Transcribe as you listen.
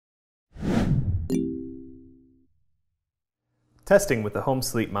Testing with the home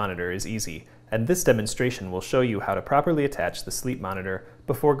sleep monitor is easy, and this demonstration will show you how to properly attach the sleep monitor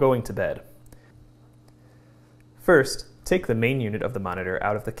before going to bed. First, take the main unit of the monitor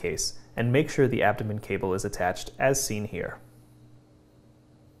out of the case and make sure the abdomen cable is attached as seen here.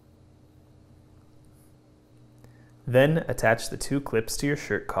 Then attach the two clips to your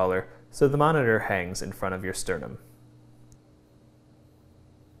shirt collar so the monitor hangs in front of your sternum.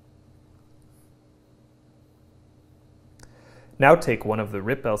 Now take one of the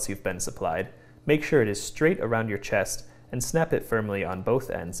rip belts you've been supplied, make sure it is straight around your chest, and snap it firmly on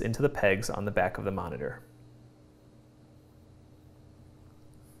both ends into the pegs on the back of the monitor.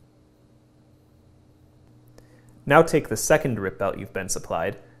 Now take the second rip belt you've been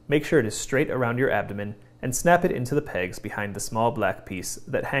supplied, make sure it is straight around your abdomen, and snap it into the pegs behind the small black piece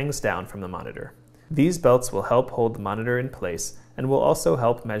that hangs down from the monitor. These belts will help hold the monitor in place and will also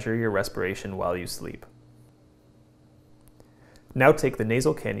help measure your respiration while you sleep. Now take the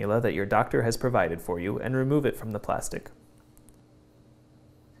nasal cannula that your doctor has provided for you and remove it from the plastic.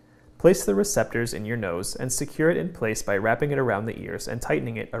 Place the receptors in your nose and secure it in place by wrapping it around the ears and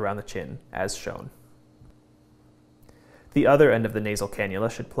tightening it around the chin, as shown. The other end of the nasal cannula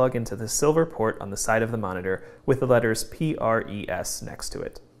should plug into the silver port on the side of the monitor with the letters PRES next to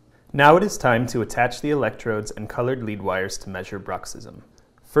it. Now it is time to attach the electrodes and colored lead wires to measure bruxism.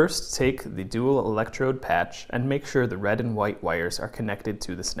 First, take the dual electrode patch and make sure the red and white wires are connected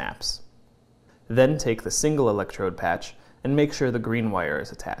to the snaps. Then take the single electrode patch and make sure the green wire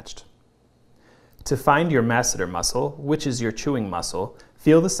is attached. To find your masseter muscle, which is your chewing muscle,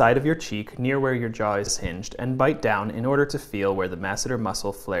 feel the side of your cheek near where your jaw is hinged and bite down in order to feel where the masseter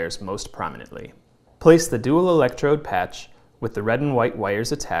muscle flares most prominently. Place the dual electrode patch, with the red and white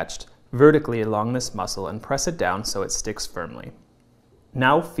wires attached, vertically along this muscle and press it down so it sticks firmly.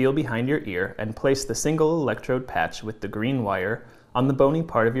 Now feel behind your ear and place the single electrode patch with the green wire on the bony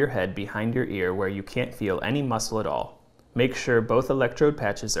part of your head behind your ear where you can't feel any muscle at all. Make sure both electrode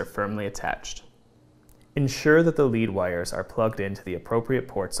patches are firmly attached. Ensure that the lead wires are plugged into the appropriate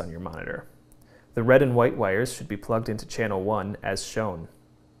ports on your monitor. The red and white wires should be plugged into channel 1 as shown.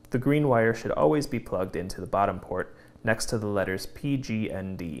 The green wire should always be plugged into the bottom port next to the letters P, G,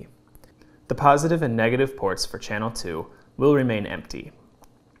 and D. The positive and negative ports for channel 2 will remain empty.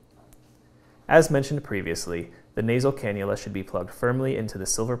 As mentioned previously, the nasal cannula should be plugged firmly into the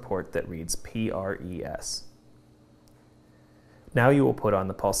silver port that reads PRES. Now you will put on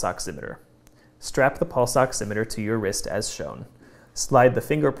the pulse oximeter. Strap the pulse oximeter to your wrist as shown. Slide the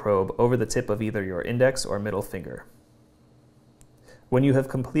finger probe over the tip of either your index or middle finger. When you have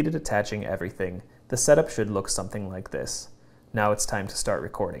completed attaching everything, the setup should look something like this. Now it's time to start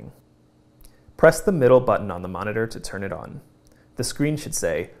recording. Press the middle button on the monitor to turn it on. The screen should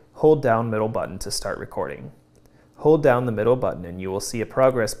say, "Hold down middle button to start recording." Hold down the middle button and you will see a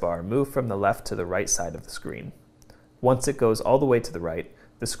progress bar move from the left to the right side of the screen. Once it goes all the way to the right,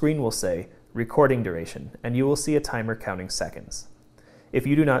 the screen will say, "Recording duration," and you will see a timer counting seconds. If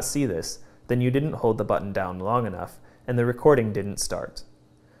you do not see this, then you didn't hold the button down long enough and the recording didn't start.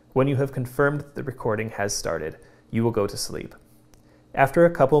 When you have confirmed that the recording has started, you will go to sleep. After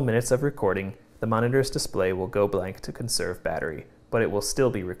a couple minutes of recording, the monitor's display will go blank to conserve battery, but it will still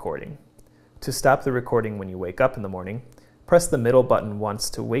be recording. To stop the recording when you wake up in the morning, press the middle button once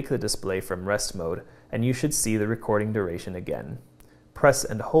to wake the display from rest mode, and you should see the recording duration again. Press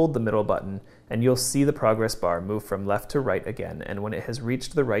and hold the middle button, and you'll see the progress bar move from left to right again, and when it has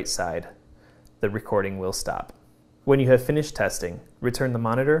reached the right side, the recording will stop. When you have finished testing, return the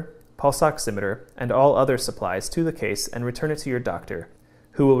monitor, pulse oximeter, and all other supplies to the case and return it to your doctor,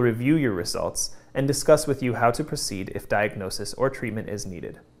 who will review your results and discuss with you how to proceed if diagnosis or treatment is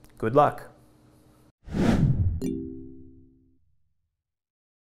needed. Good luck!